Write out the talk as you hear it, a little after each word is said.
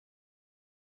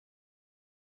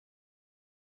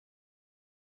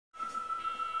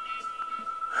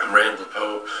I'm Randall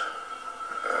Pope.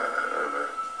 I'm a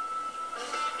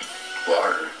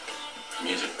blogger,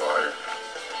 music blogger.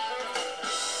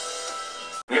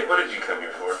 Nick, what did you come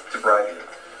here for? To bribe you.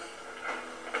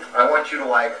 I want you to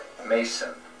like Mason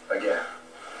again.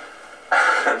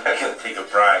 I'm not gonna take a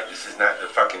bribe. This is not the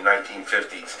fucking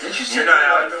 1950s. Did you see You're not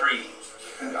that? out free.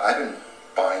 I've been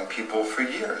buying people for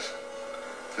years.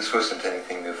 This wasn't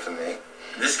anything new for me.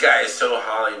 This guy is so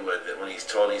Hollywood that when he's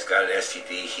told he's got an STD,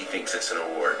 he thinks it's an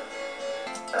award.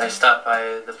 I stopped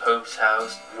by the Pope's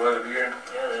house. You want a beer?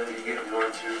 Yeah, you get me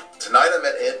one too. Tonight I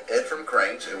met Ed from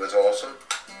Cranes. It was awesome.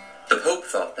 The Pope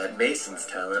thought that Mason's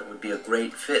talent would be a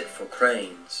great fit for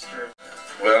Cranes.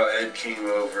 Well, Ed came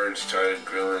over and started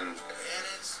grilling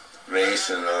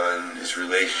Mason on his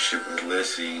relationship with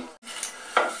Lissy.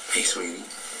 Hey, sweetie,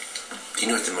 do you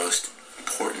know what the most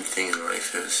important thing in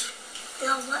life is?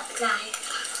 No, what, guy?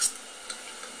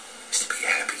 Is to be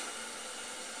happy.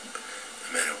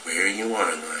 No matter where you are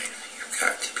in life, you've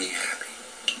got to be happy.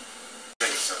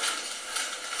 Say something.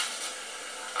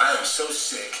 I am so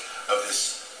sick of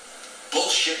this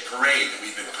bullshit parade that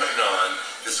we've been putting on.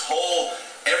 This whole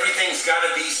everything's got to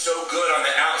be so good on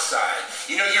the outside.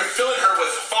 You know, you're filling her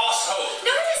with false hope. No,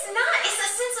 it is not. It's a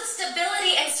sense of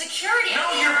stability and security. No,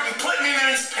 you're putting it in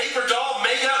this paper doll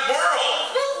made-up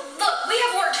world. Well, look, we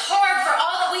have worked hard for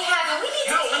all that we have, and we need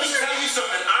to... No, let me tell you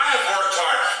something. I have worked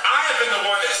hard. I have been the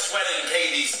one that sweated and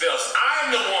paid these bills. I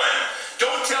am the one.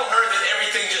 Don't tell her that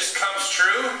everything just comes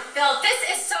true. Bill, this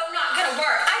is so not gonna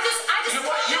work. I just... You know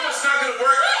what? You know what's not gonna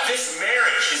work? What? This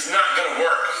marriage is not gonna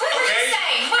work. What are Okay? you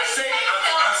saying? What are you saying,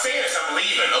 Bill? I'm saying this. I'm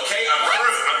leaving. Okay? I'm What?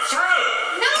 through. I'm through.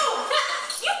 No! What?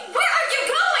 Where are you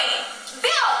going?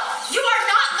 Bill, you are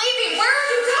not leaving. Where are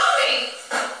you going?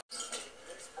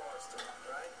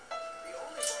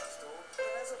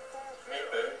 Hey,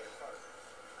 baby.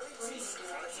 What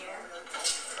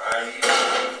are you doing here?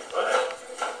 What?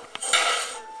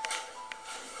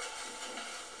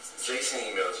 Jason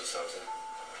emailed you something.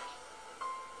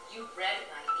 You read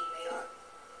my email.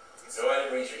 No, I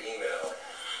didn't read your email.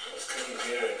 I was cooking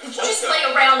dinner. Did you just lay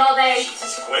around all day?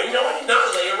 Jesus, Gwen, no, I did not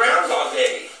lay around all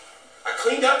day. I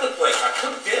cleaned up the place. I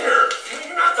cooked dinner.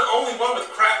 You're not the only one with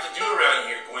crap to do around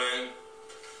here, Gwen.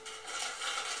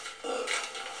 Look,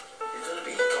 you're gonna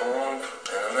be gone,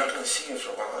 and I'm not gonna see you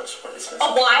for a while. I just want to A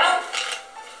while?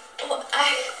 Well,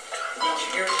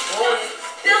 You're going.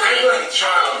 Billy, I'm like a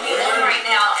child, I'm alone Gwen. right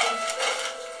now, and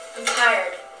I'm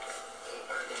tired.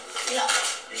 Yeah.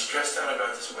 You're stressed out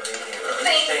about this wedding thing. I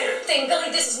understand. Thing, Billy,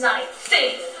 this is not a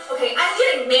thing. Okay, I'm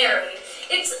getting married.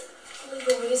 It's a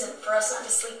legal reason for us not to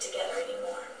sleep together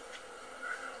anymore.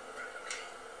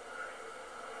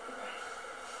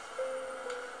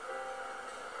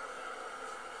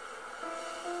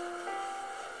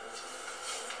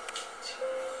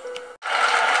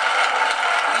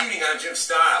 Good evening, I'm Jim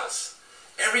Stiles.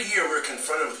 Every year we're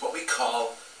confronted with what we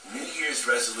call New Year's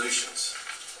resolutions.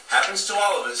 Happens to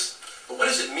all of us, but what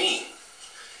does it mean?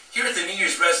 Here at the New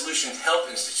Year's Resolution Help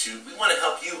Institute, we want to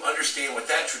help you understand what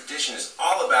that tradition is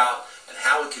all about and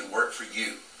how it can work for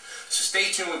you. So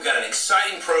stay tuned, we've got an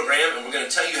exciting program, and we're going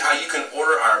to tell you how you can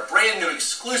order our brand new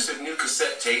exclusive new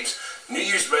cassette tapes, New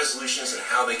Year's Resolutions, and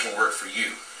how they can work for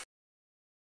you.